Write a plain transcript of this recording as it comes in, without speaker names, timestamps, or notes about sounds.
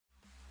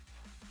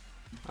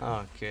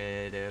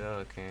Okay, dude,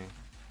 okay.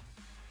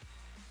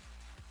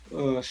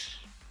 Ugh.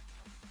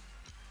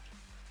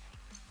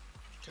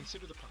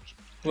 Consider the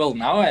punishment. Well,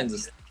 now I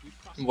understand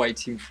why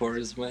Team 4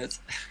 is mad.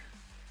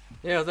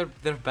 Yeah,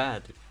 they're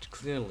bad,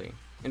 clearly.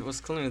 It was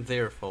clearly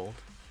their fault.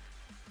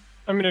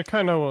 I mean, it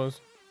kind of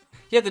was.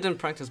 Yeah, they didn't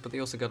practice, but they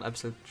also got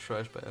absolute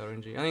trash by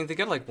RNG. I mean, they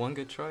got like one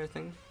good try, I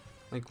think.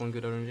 Like one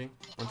good RNG,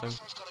 one time.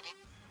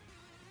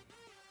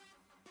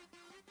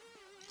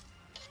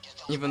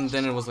 Even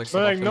then it was like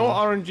But like, no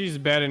suboptimal. RNG is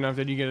bad enough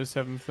that you get a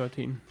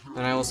 7-13.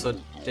 And I also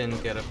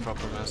didn't get a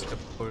proper mask up,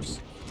 of course.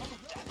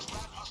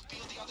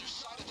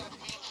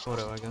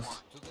 Photo, I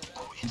guess.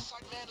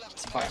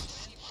 It's fine.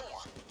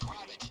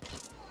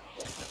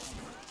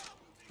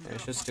 Yeah,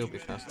 it should still be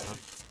fast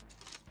enough.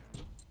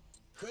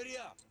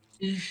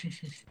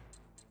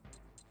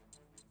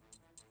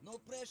 No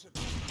pressure.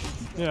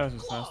 Yeah,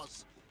 this is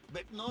fast.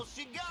 But no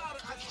cigar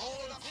at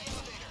all.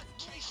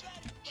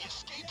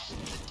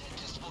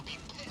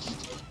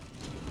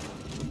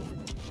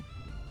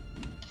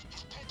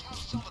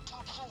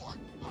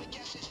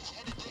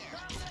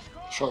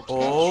 Short.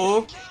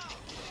 Oh!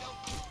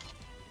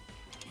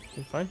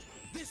 You fine?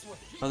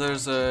 Oh,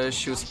 there's a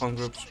shoe spawn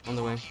group on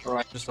the way.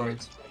 Right, Just on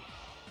it.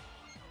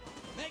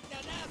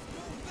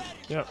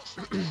 Yep.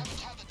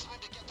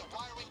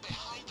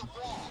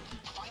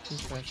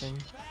 He's flashing.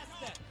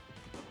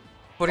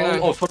 49.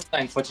 Oh,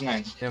 49,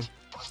 49. Yeah.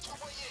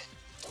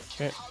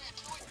 Okay.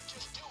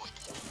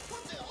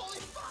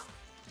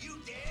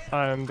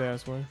 I am there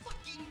as well.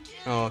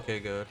 Oh, okay,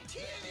 good.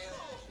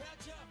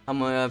 I'm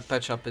gonna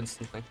patch up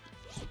instantly.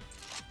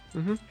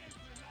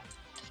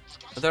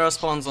 But there are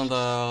spawns on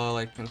the,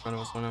 like, in front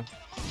of us right now.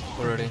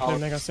 Already. Oh.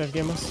 Mega save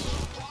gamers.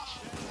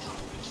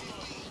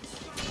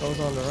 Those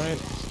on the right.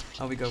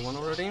 Oh, we got one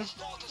already?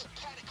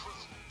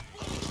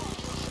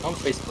 On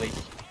faceplate.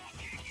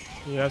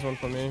 He has one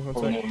for me. One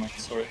Oh, sec. never mind,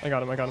 sorry. I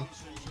got him, I got him.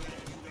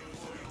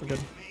 We're good.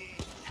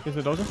 Is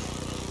the dozer?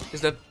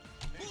 Is that?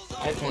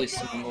 I have only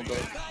seen him over.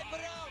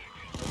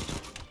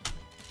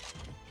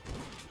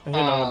 I hear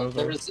another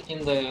There dozer. is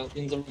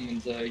in the room,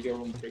 in your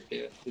room,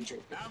 prepare the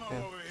Joker. Yeah.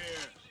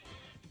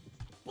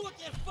 Put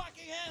your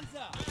fucking hands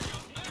up.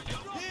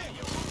 Here.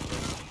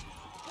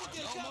 Put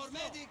your no more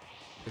medic.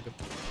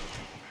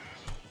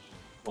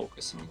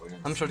 Focus on going.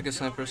 I'm sure to get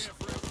snipers.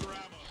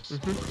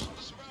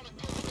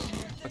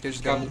 Okay,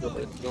 just go. Got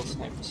the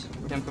snipers.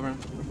 Yeah, I'm covering.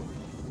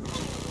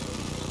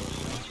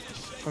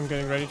 I'm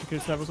getting ready to kill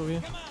snipers over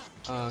here.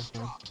 Okay.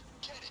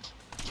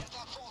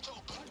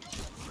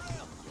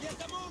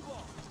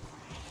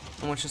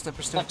 How much is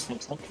snipers still?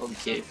 Snap.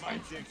 Okay,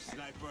 fine.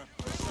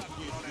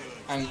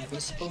 I'm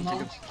invisible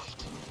now.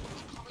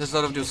 There's a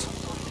lot of juice.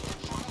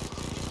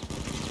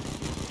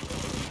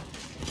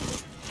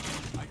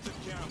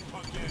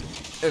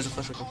 There's a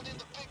flash rifle.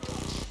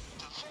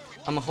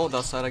 I'm gonna hold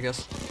outside, I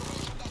guess.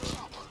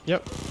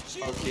 Yep.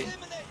 Okay.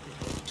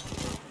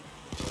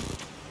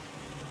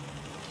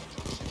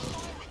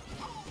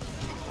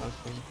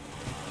 Okay.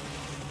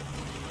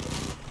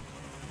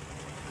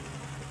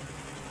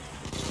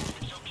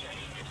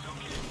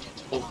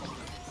 Oh,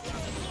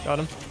 Got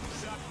him.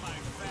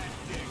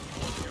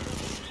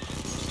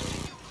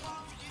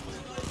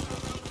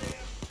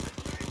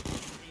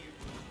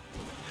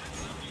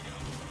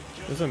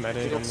 There's a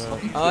medic in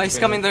the... He's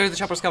coming there, the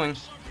chopper's coming.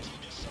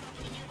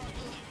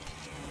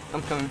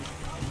 I'm coming.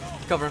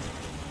 Cover.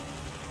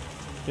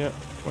 Yeah,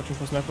 watching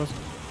for snipers.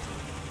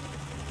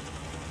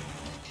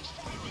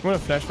 I'm gonna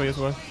flash for you as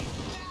well.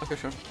 Okay,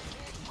 sure.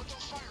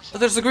 Oh,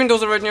 there's a green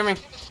dozer right near me.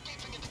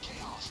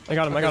 I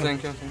got him, I got him.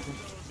 Thank you.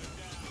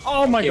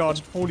 Oh my Okay,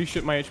 god, holy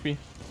shit, my HP.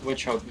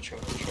 watch out.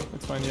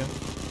 That's fine, yeah.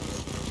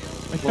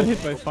 I got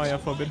hit by fire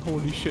for a bit,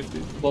 holy shit,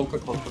 dude. Cloak.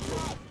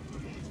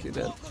 Okay,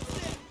 dead.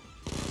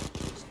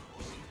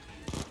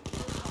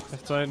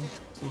 Left side,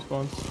 some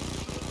spawns.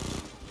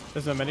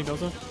 There's a medic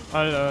also.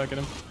 I'll get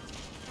him.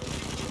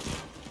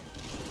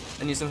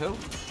 I need some help.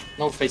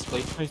 No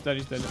faceplate. He's dead,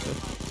 he's dead.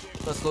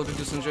 Let's load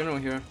reduce in general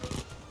here.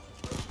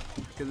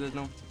 Get it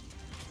now.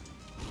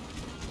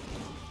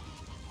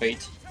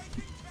 Wait.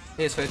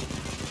 He's fade.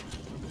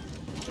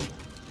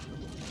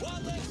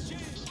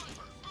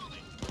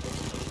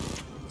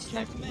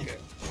 Sniper.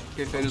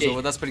 Okay, fade is Okay,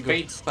 over. That's pretty good.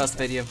 fade. Fast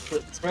fade, yeah.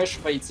 Thrash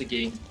fades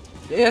again.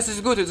 Yes, it's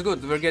good, it's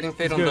good. We're getting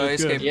fade It's on good, the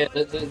it's good. escape.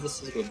 Yeah,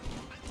 this is good.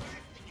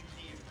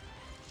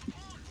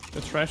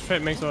 The trash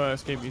fade makes our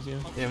escape easier.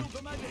 Yeah.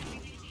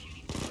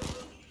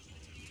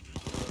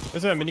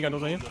 There's a minigun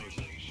over here.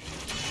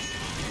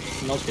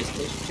 No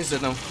faceplate. He's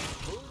dead now.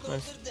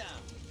 Nice.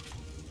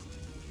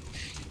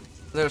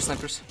 There are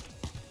snipers.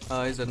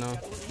 He's dead now.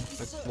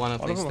 Like one at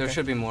All of least. them? There Okay.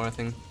 should be more, I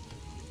think.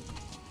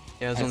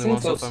 Yeah, there's I only think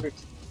one so those far. three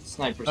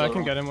snipers I are can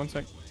on. get him, one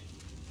sec.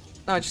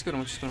 No, just got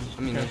him,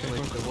 I mean, Okay, actually,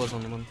 cool. there was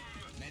only one.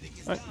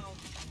 Right.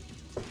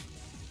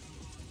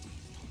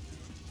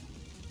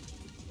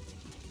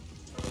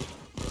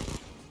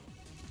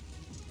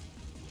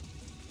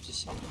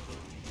 Just some.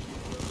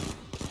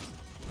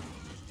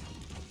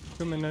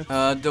 2 minutes.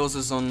 Those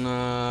is on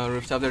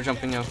rooftop, they're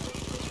jumping now.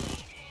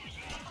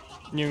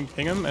 You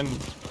ping him and...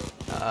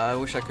 I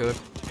wish I could.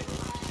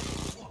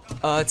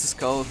 It's a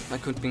skull. I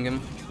couldn't ping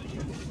him.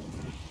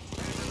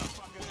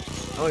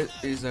 Oh,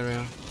 he's there,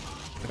 yeah.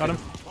 Got him.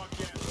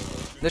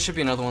 There should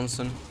be another one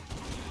soon.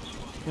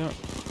 Yeah.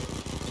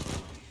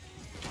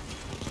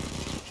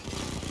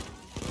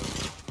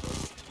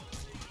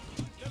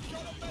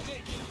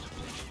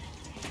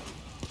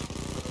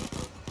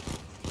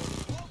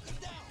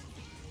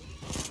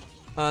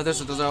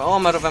 There's a. Oh,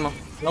 I'm out of ammo.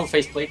 No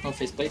faceplate, no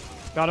faceplate.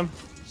 Got him.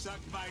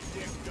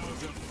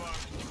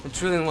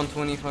 It's really in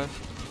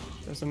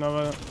 125. There's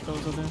another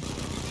dozer there.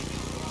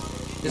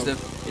 He's dead.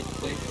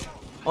 Faceplate.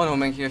 Oh no,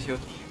 man, he got healed.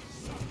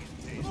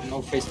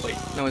 No faceplate.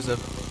 No, he's dead.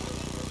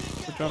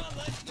 Good job.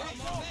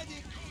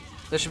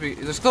 There should be.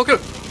 There's cloaker!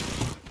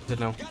 Dead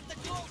now.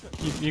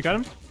 You got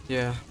him?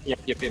 Yeah. Yep.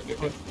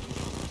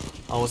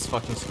 I was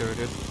fucking scared,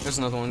 dude. There's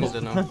another one, he's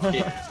dead now.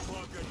 Yeah.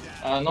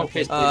 No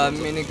faceplate.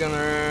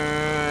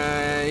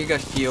 Minigunner. He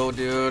got healed,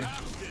 dude.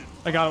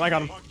 I got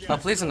him.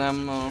 Please an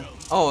ammo.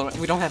 Oh,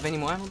 we don't have any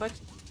more ammo back?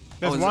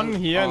 There's is one it?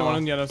 here and one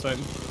on the other side.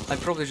 I'd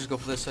probably just go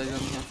for this side then,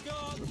 yeah.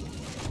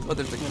 Oh,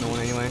 there's like no one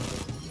anyway.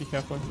 Be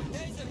careful.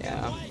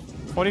 Yeah.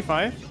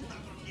 45?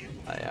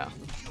 Yeah.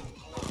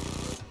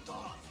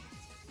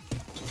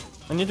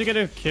 I need to get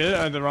a kill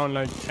at around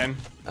like 10.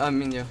 I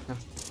mean, yeah.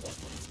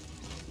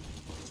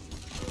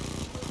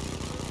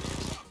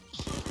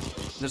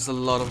 There's a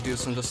lot of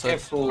dudes on this side.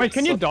 Careful. Wait,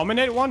 can you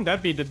dominate one?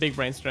 That'd be the big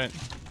brain strat.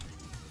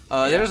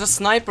 There's a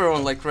sniper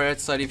on like right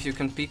side. If you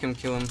can peek him,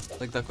 kill him.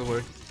 Like that could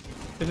work.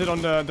 Is it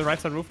on the right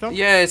side rooftop?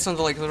 Yeah, it's on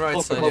the like the right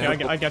Oh, side. oh, Yeah.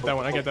 Yeah, I get that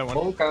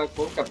one.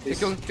 Polka, please.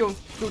 Go.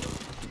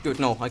 Dude,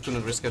 no, I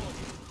couldn't risk it.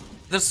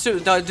 There's two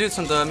dudes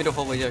on the middle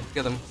hallway. Yeah,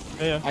 get them.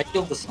 Yeah. I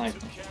killed the sniper.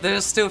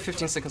 There's still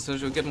 15 seconds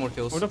to get more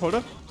kills. Hold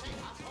up.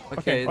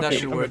 Okay, that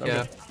should I'm work. good,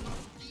 Yeah.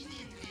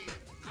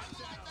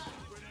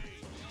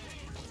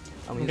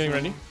 I'm getting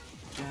ready.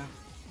 Yeah.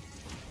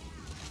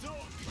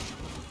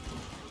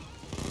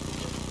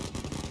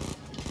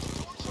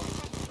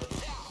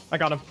 I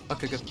got him.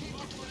 Okay, good.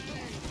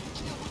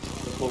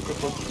 Polka.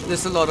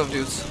 There's a lot of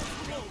dudes.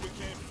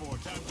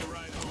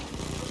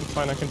 It's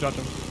fine, I can judge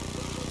him.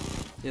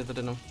 Yeah, they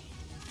didn't know.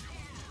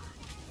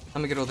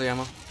 I'm gonna get all the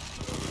ammo.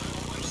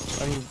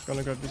 I'm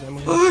gonna grab this ammo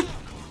here.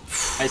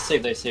 I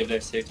saved.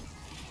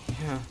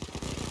 Yeah.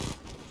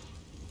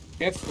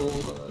 Careful,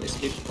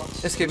 escape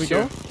spots. Escape We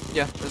here. go?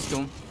 Yeah, let's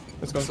go.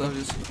 Let's go. So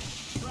just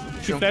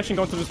Shoot flash and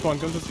go to the spawn.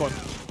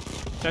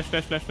 Flash.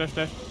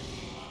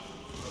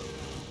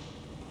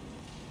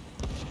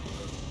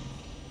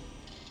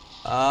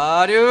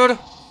 dude.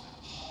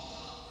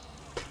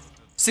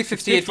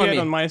 658 for 58 me.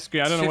 on my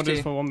screen. I don't know what it is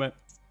 50. for Wombat.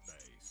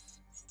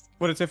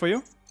 What did it say for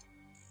you?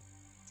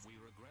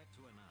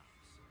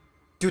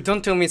 Dude,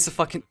 don't tell me it's a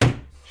fucking.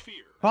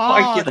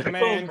 Fuck,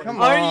 man, come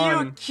on.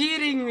 Are you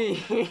kidding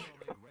me?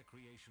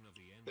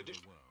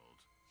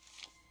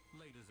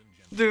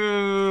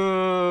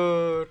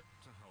 Dude.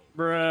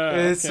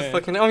 Bruh. It's a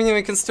fucking. I mean,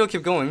 we can still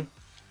keep going.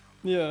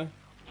 Yeah.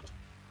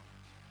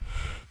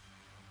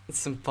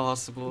 It's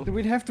impossible.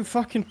 We'd have to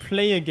fucking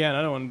play again.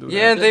 I don't want to do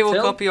Yeah, that. they will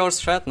Tell- copy our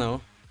strat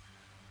now.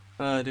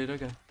 Dude,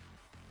 okay.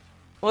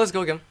 Well, let's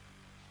go again.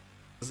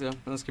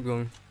 Let's keep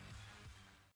going.